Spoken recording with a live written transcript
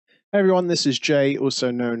Hey everyone, this is Jay,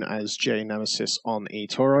 also known as jaynemesis on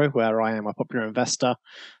eToro, where I am a popular investor.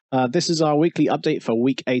 This is our weekly update for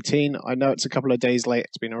week 18. I know it's a couple of days late,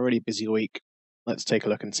 it's been a really busy week. Let's take a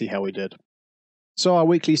look and see how we did. So our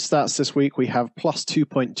weekly stats this week, we have plus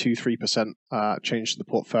 2.23% change to the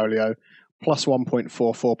portfolio, plus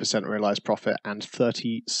 1.44% realized profit, and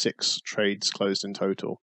 36 trades closed in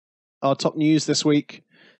total. Our top news this week,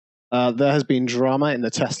 there has been drama in the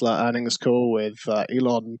Tesla earnings call with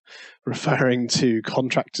Elon referring to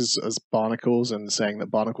contractors as barnacles and saying that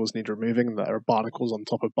barnacles need removing and that there are barnacles on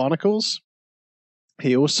top of barnacles.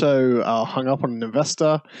 He also hung up on an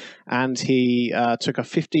investor, and he took a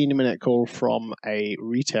 15-minute call from a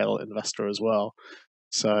retail investor as well.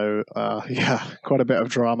 So yeah, quite a bit of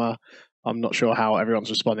drama. I'm not sure how everyone's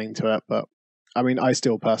responding to it, but I mean, I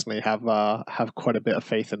still personally have quite a bit of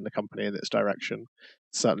faith in the company in its direction.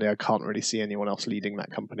 Certainly, I can't really see anyone else leading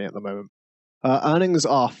that company at the moment. Earnings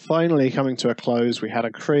are finally coming to a close. We had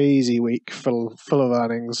a crazy week full of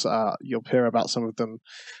earnings. You'll hear about some of them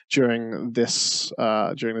during this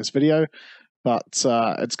video, but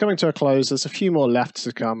it's coming to a close. There's a few more left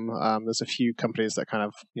to come. There's a few companies that kind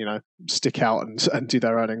of stick out and do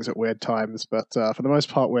their earnings at weird times, but for the most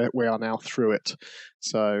part, we are now through it.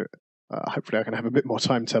 So hopefully, I can have a bit more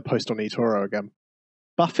time to post on eToro again.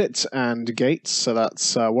 Buffett and Gates, so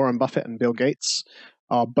that's Warren Buffett and Bill Gates,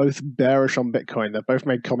 are both bearish on Bitcoin. They've both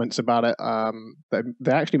made comments about it.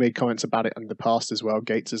 They actually made comments about it in the past as well.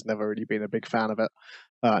 Gates has never really been a big fan of it,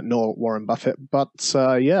 nor Warren Buffett. But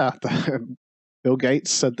yeah, Bill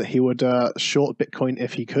Gates said that he would short Bitcoin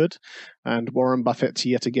if he could, and Warren Buffett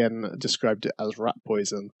yet again described it as rat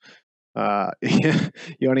poison.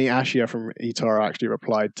 Yoni Ashia from eToro actually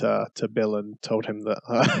replied to Bill and told him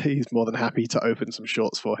that he's more than happy to open some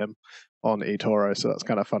shorts for him on eToro, so that's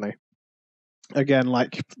kind of funny. Again,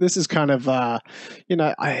 like, this is kind of,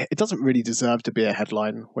 it doesn't really deserve to be a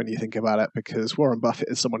headline when you think about it, because Warren Buffett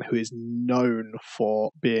is someone who is known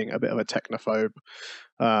for being a bit of a technophobe.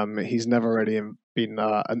 He's never really been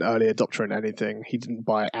an early adopter in anything. He didn't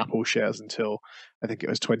buy Apple shares until I think it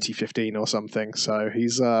was 2015 or something. So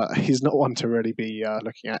he's not one to really be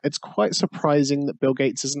looking at. It's quite surprising that Bill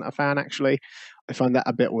Gates isn't a fan, actually. I find that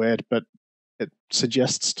a bit weird, but it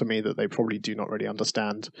suggests to me that they probably do not really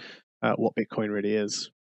understand what Bitcoin really is.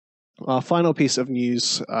 Our final piece of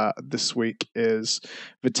news this week is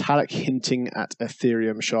Vitalik hinting at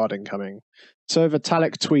Ethereum sharding coming. So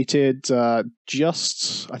Vitalik tweeted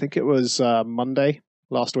I think it was Monday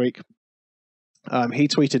last week. He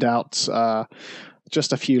tweeted out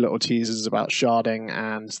just a few little teasers about sharding,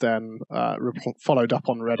 and then followed up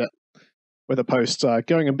on Reddit with a post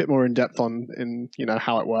going a bit more in depth on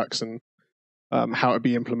how it works and how it would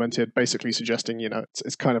be implemented, basically suggesting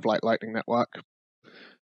it's kind of like Lightning Network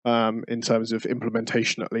in terms of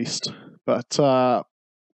implementation at least. But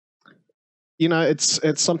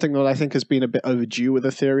it's something that I think has been a bit overdue with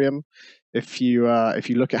Ethereum. If you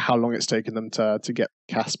look at how long it's taken them to get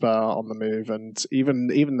Casper on the move, and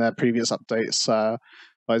even their previous updates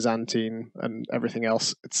by Xantine and everything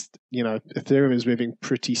else, it's Ethereum is moving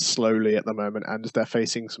pretty slowly at the moment, and they're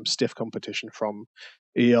facing some stiff competition from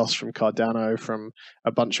EOS, from Cardano, from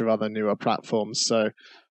a bunch of other newer platforms. So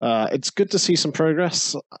it's good to see some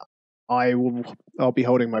progress. I'll be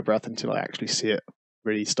holding my breath until I actually see it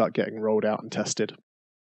really start getting rolled out and tested.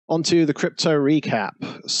 Onto the crypto recap.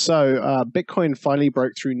 So Bitcoin finally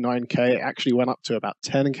broke through 9K. It actually went up to about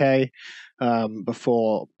 10K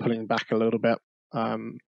before pulling back a little bit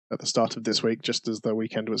at the start of this week, just as the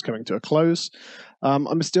weekend was coming to a close.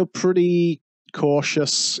 I'm still pretty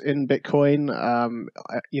cautious in Bitcoin.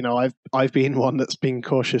 I've been one that's been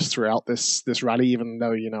cautious throughout this rally, even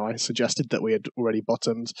though I suggested that we had already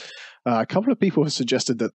bottomed. A couple of people have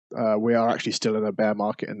suggested that we are actually still in a bear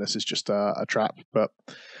market and this is just a trap, but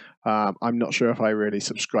I'm not sure if I really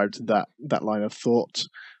subscribe to that line of thought.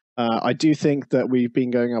 I do think that we've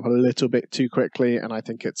been going up a little bit too quickly, and I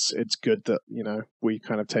think it's good that we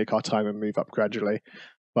kind of take our time and move up gradually.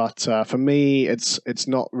 But for me, it's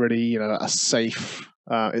not really a safe.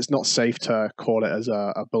 It's not safe to call it as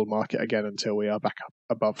a bull market again until we are back up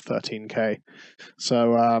above 13K.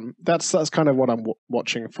 So that's kind of what I'm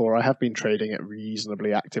watching for. I have been trading it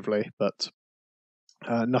reasonably actively, but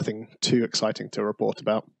nothing too exciting to report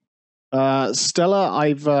about. Stellar,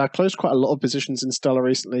 I've closed quite a lot of positions in Stellar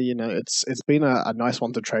recently. It's been a nice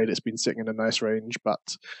one to trade. It's been sitting in a nice range, but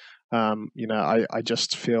I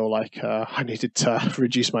just feel like I needed to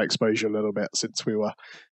reduce my exposure a little bit since we were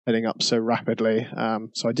heading up so rapidly.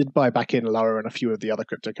 So I did buy back in lower in a few of the other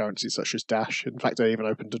cryptocurrencies, such as Dash. In fact, I even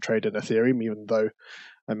opened a trade in Ethereum, even though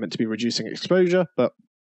I'm meant to be reducing exposure. But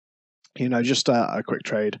just a quick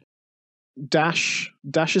trade. Dash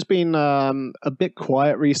has been a bit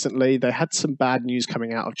quiet recently. They had some bad news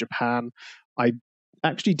coming out of Japan. I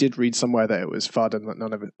actually did read somewhere that it was FUD and that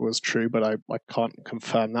none of it was true, but I can't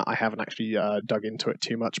confirm that. I haven't actually dug into it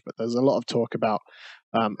too much, but there's a lot of talk about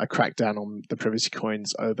a crackdown on the privacy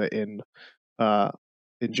coins over in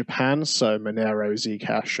Japan. So Monero,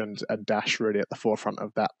 Zcash, and Dash really at the forefront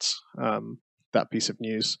of that piece of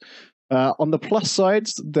news. On the plus side,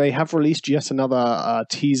 they have released yet another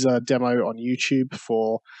teaser demo on YouTube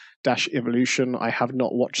for Dash Evolution. I have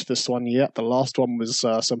not watched this one yet. The last one was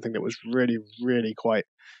something that was really, really quite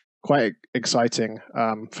exciting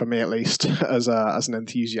for me, at least, as an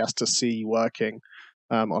enthusiast to see working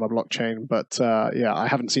on a blockchain. But yeah, I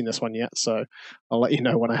haven't seen this one yet, so I'll let you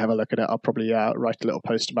know when I have a look at it. I'll probably write a little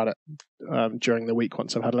post about it during the week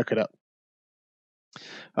once I've had a look at it.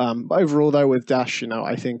 But overall, though, with Dash,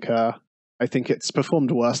 I think it's performed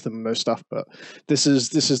worse than most stuff. But this is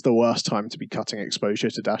the worst time to be cutting exposure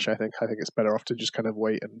to Dash. I think it's better off to just kind of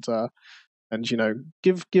wait and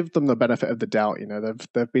give them the benefit of the doubt.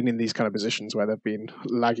 They've been in these kind of positions where they've been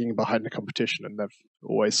lagging behind the competition, and they've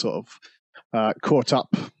always sort of caught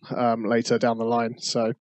up later down the line.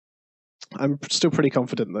 So I'm still pretty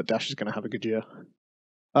confident that Dash is going to have a good year.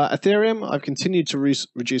 Ethereum, I've continued to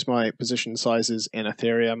reduce my position sizes in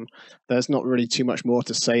Ethereum. There's not really too much more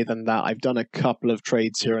to say than that. I've done a couple of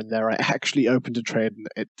trades here and there. I actually opened a trade and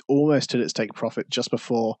it almost hit its take profit just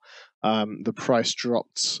before the price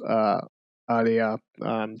dropped earlier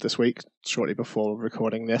this week, shortly before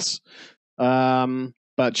recording this.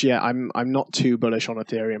 But yeah, I'm not too bullish on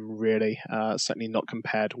Ethereum, really. Certainly not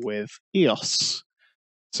compared with EOS.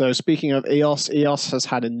 So speaking of EOS has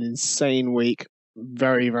had an insane week.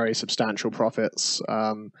 Very, very substantial profits.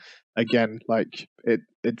 Again, like it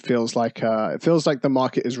feels like the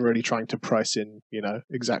market is really trying to price in,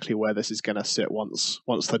 exactly where this is going to sit once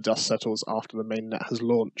the dust settles after the mainnet has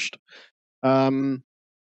launched.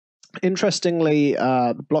 Interestingly,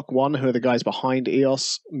 Block One, who are the guys behind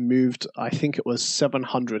EOS, moved, I think it was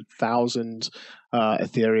 700,000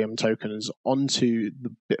 Ethereum tokens onto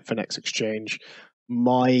the Bitfinex exchange.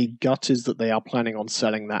 My gut is that they are planning on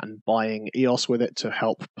selling that and buying EOS with it to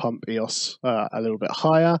help pump EOS a little bit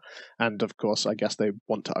higher. And of course, I guess they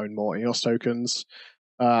want to own more EOS tokens.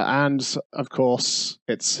 And of course,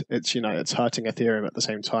 it's hurting Ethereum at the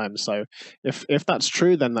same time. So if that's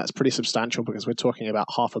true, then that's pretty substantial because we're talking about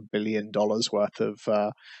 $500 million worth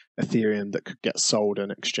of Ethereum that could get sold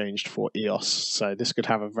and exchanged for EOS. So this could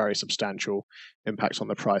have a very substantial impact on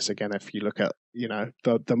the price. Again, if you look at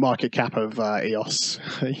the market cap of EOS,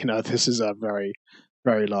 this is a very,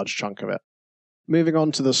 very large chunk of it. Moving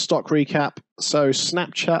on to the stock recap. So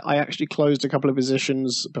Snapchat, I actually closed a couple of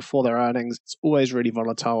positions before their earnings. It's always really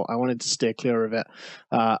volatile. I wanted to steer clear of it.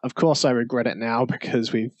 Of course, I regret it now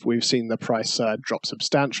because we've seen the price drop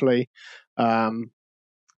substantially.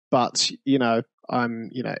 But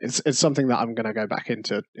it's something that I'm going to go back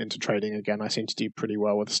into trading again. I seem to do pretty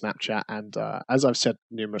well with Snapchat, and as I've said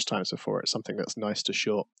numerous times before, it's something that's nice to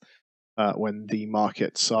short when the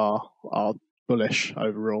markets are bullish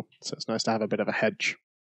overall. So it's nice to have a bit of a hedge.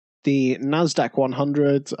 The Nasdaq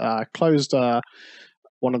 100 closed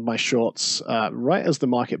one of my shorts right as the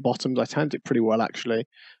market bottomed. I timed it pretty well, actually.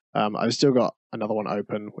 I've still got another one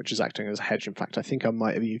open, which is acting as a hedge. In fact, I think I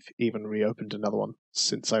might have even reopened another one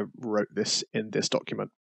since I wrote this in this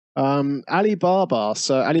document. Alibaba.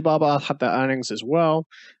 So Alibaba had their earnings as well.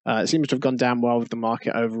 It seems to have gone down well with the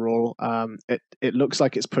market overall. It looks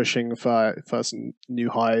like it's pushing for some new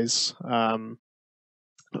highs.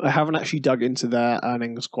 I haven't actually dug into their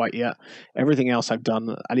earnings quite yet. Everything else I've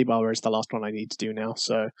done. Alibaba is the last one I need to do now.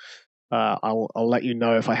 So I'll let you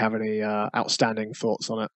know if I have any outstanding thoughts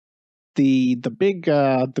on it. The big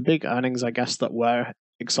earnings, I guess, that were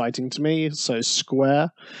exciting to me. So Square,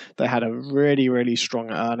 they had a really, really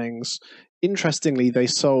strong earnings. Interestingly, they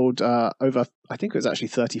sold over, I think it was actually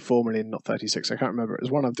 34 million, not 36. I can't remember. It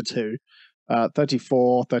was one of the two.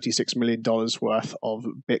 $36 million worth of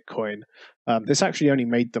Bitcoin. This actually only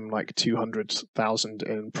made them like 200,000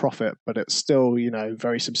 in profit, but it's still,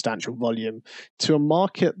 very substantial volume to a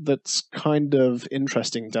market that's kind of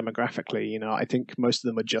interesting demographically. I think most of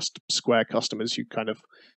them are just Square customers who kind of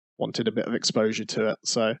wanted a bit of exposure to it.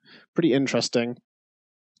 So pretty interesting.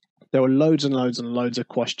 There were loads and loads and loads of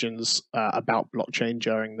questions about blockchain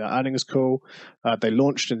during the earnings call. They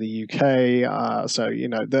launched in the UK, so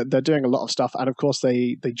they're doing a lot of stuff. And of course,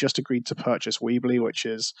 they just agreed to purchase Weebly, which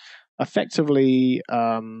is effectively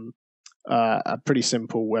a pretty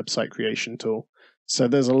simple website creation tool. So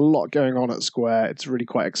there's a lot going on at Square. It's really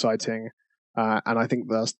quite exciting, and I think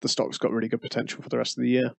the stock's got really good potential for the rest of the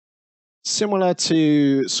year. Similar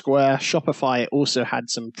to Square, Shopify also had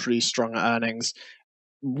some pretty strong earnings.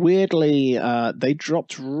 Weirdly, they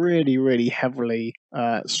dropped really, really heavily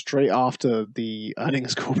straight after the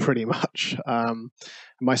earnings call, pretty much.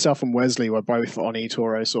 Myself and Wesley were both on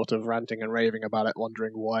eToro, sort of ranting and raving about it,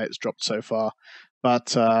 wondering why it's dropped so far.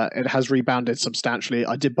 But it has rebounded substantially.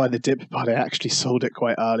 I did buy the dip, but I actually sold it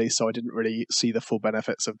quite early, so I didn't really see the full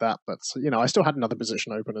benefits of that. But I still had another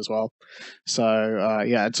position open as well. So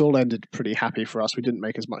yeah, it's all ended pretty happy for us. We didn't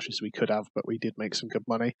make as much as we could have, but we did make some good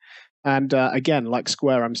money. And again, like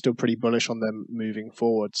Square, I'm still pretty bullish on them moving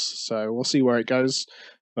forwards. So we'll see where it goes.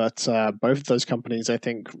 But both of those companies, I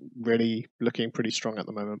think, really looking pretty strong at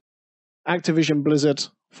the moment. Activision Blizzard,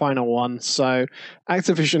 final one. So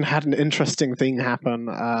Activision had an interesting thing happen.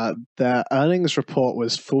 Their earnings report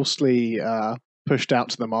was falsely pushed out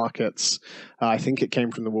to the markets. I think it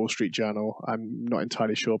came from the Wall Street Journal. I'm not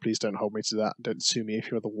entirely sure. Please don't hold me to that. Don't sue me if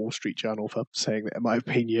you're the Wall Street Journal for saying that it might have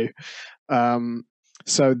been you.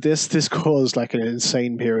 So this caused like an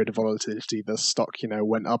insane period of volatility. The stock,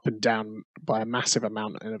 went up and down by a massive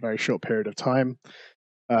amount in a very short period of time.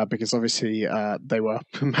 Because obviously they were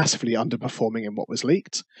massively underperforming in what was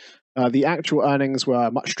leaked. The actual earnings were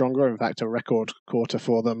much stronger, in fact, a record quarter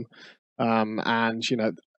for them. And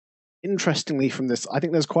interestingly from this, I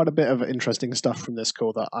think there's quite a bit of interesting stuff from this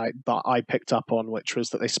call that I picked up on, which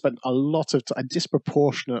was that they spent a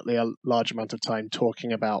disproportionately large amount of time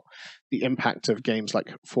talking about the impact of games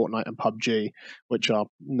like Fortnite and PUBG, which are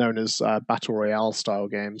known as Battle Royale style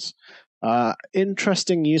games.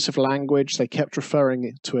 Interesting use of language. They kept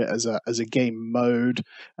referring to it as a game mode,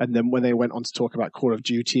 and then when they went on to talk about Call of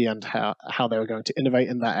Duty and how they were going to innovate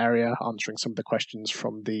in that area, answering some of the questions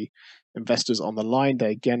from the investors on the line,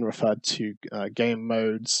 they again referred to game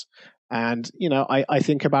modes. And I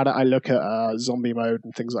think about it. I look at zombie mode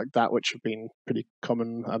and things like that, which have been pretty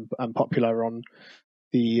common and popular on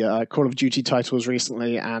the Call of Duty titles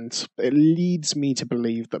recently, and it leads me to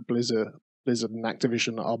believe that Blizzard and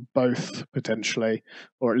Activision are both potentially,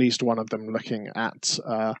 or at least one of them, looking at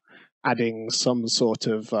adding some sort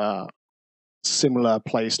of similar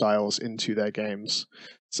play styles into their games.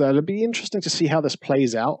 So it'll be interesting to see how this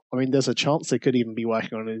plays out. I mean, there's a chance they could even be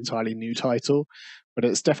working on an entirely new title, but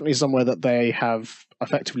it's definitely somewhere that they have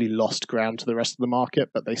effectively lost ground to the rest of the market,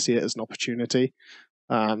 but they see it as an opportunity.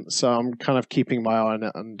 So I'm kind of keeping my eye on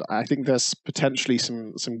it, and I think there's potentially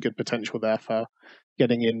some good potential there for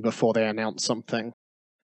getting in before they announce something.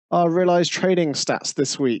 Our realized trading stats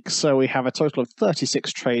this week. So we have a total of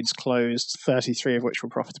 36 trades closed, 33 of which were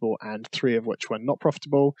profitable and 3 of which were not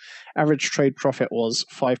profitable. Average trade profit was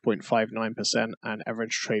 5.59% and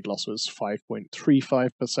average trade loss was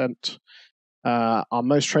 5.35%. Our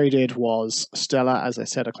most traded was Stellar. As I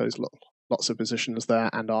said, I closed lots of positions there,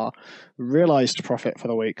 and our realized profit for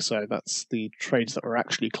the week, so that's the trades that were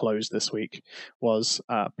actually closed this week, was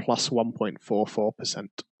plus 1.44%.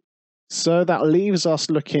 So that leaves us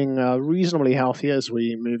looking reasonably healthy as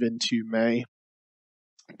we move into May.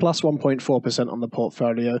 Plus 1.4% on the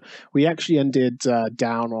portfolio. We actually ended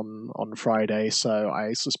down on Friday, so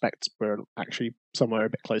I suspect we're actually somewhere a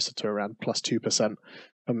bit closer to around plus 2%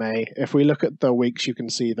 for May. If we look at the weeks, you can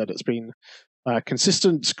see that it's been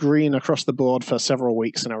consistent green across the board for several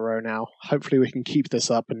weeks in a row now. Hopefully we can keep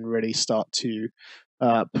this up and really start to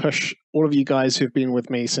push all of you guys who've been with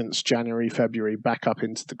me since January, February back up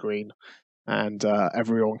into the green, and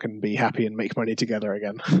everyone can be happy and make money together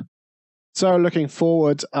again. So looking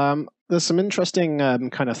forward, there's some interesting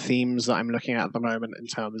kind of themes that I'm looking at the moment in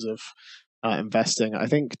terms of investing. I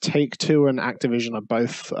think Take-Two and Activision are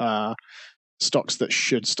both stocks that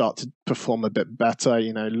should start to perform a bit better.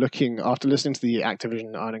 Looking after listening to the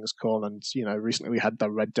Activision earnings call, and recently we had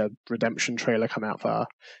the Red Dead Redemption trailer come out for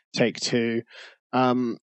Take-Two.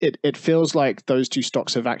 It feels like those two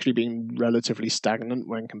stocks have actually been relatively stagnant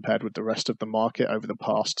when compared with the rest of the market over the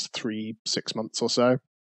past 3-6 months or so.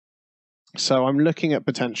 So I'm looking at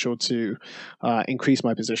potential to increase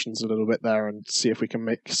my positions a little bit there and see if we can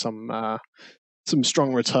make some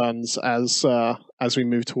strong returns as we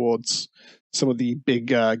move towards some of the big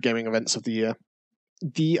gaming events of the year.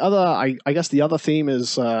 The other, I guess, the other theme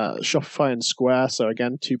is Shopify and Square. So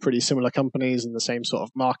again, two pretty similar companies in the same sort of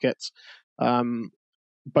market.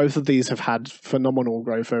 Both of these have had phenomenal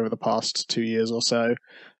growth over the past 2 years or so.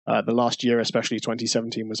 The last year, especially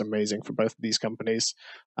 2017, was amazing for both of these companies.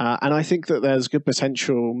 And I think that there's good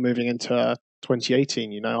potential moving into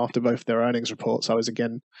 2018. After both their earnings reports, I was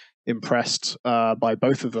again impressed by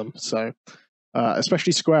both of them. So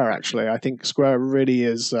especially Square, actually. I think Square really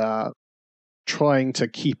is trying to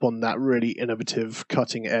keep on that really innovative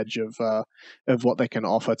cutting edge of what they can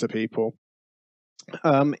offer to people.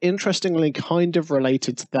 Interestingly, kind of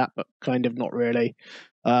related to that, but kind of not really.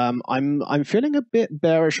 I'm feeling a bit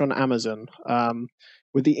bearish on Amazon.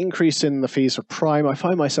 With the increase in the fees for Prime, I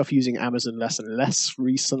find myself using Amazon less and less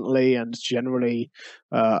recently, and generally,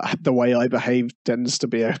 the way I behave tends to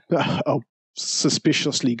be a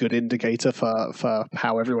suspiciously good indicator for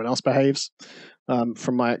how everyone else behaves,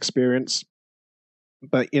 from my experience.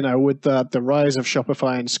 But with the rise of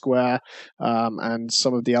Shopify and Square, and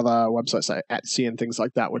some of the other websites like Etsy and things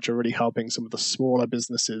like that, which are really helping some of the smaller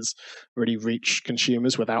businesses really reach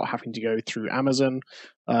consumers without having to go through Amazon,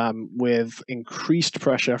 with increased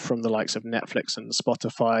pressure from the likes of Netflix and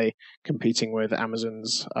Spotify competing with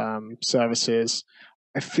Amazon's services.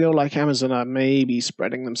 I feel like Amazon are maybe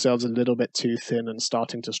spreading themselves a little bit too thin and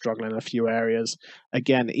starting to struggle in a few areas.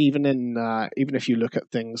 Again, even if you look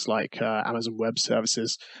at things like Amazon Web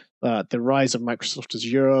Services, the rise of Microsoft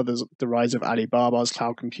Azure, there's the rise of Alibaba's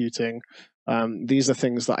cloud computing. These are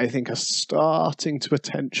things that I think are starting to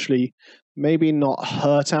potentially maybe not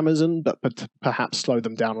hurt Amazon, but perhaps slow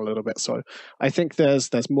them down a little bit. So I think there's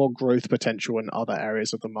more growth potential in other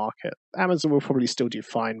areas of the market. Amazon will probably still do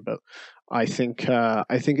fine, but I think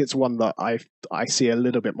it's one that I see a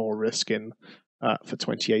little bit more risk in for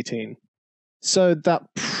 2018. So that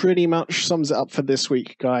pretty much sums it up for this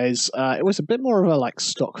week, guys. It was a bit more of a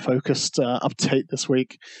stock focused update this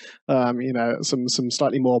week. Some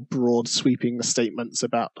slightly more broad sweeping statements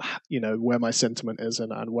about where my sentiment is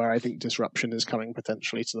and where I think disruption is coming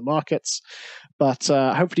potentially to the markets. But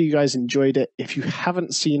hopefully you guys enjoyed it. If you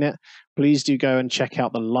haven't seen it, please do go and check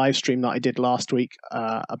out the live stream that I did last week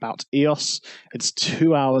about EOS. It's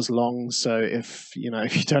 2 hours long, so if you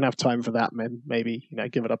don't have time for that, maybe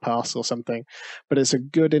give it a pass or something. But it's a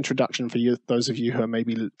good introduction for you, those of you who are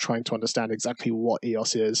maybe trying to understand exactly what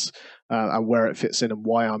EOS is and where it fits in and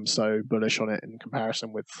why I'm so bullish on it in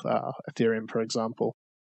comparison with Ethereum, for example.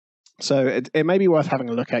 So it may be worth having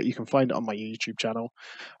a look at. You can find it on my YouTube channel.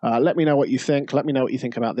 Let me know what you think. Let me know what you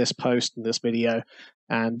think about this post and this video.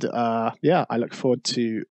 And I look forward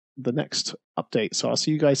to the next update. So I'll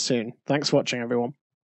see you guys soon. Thanks for watching, everyone.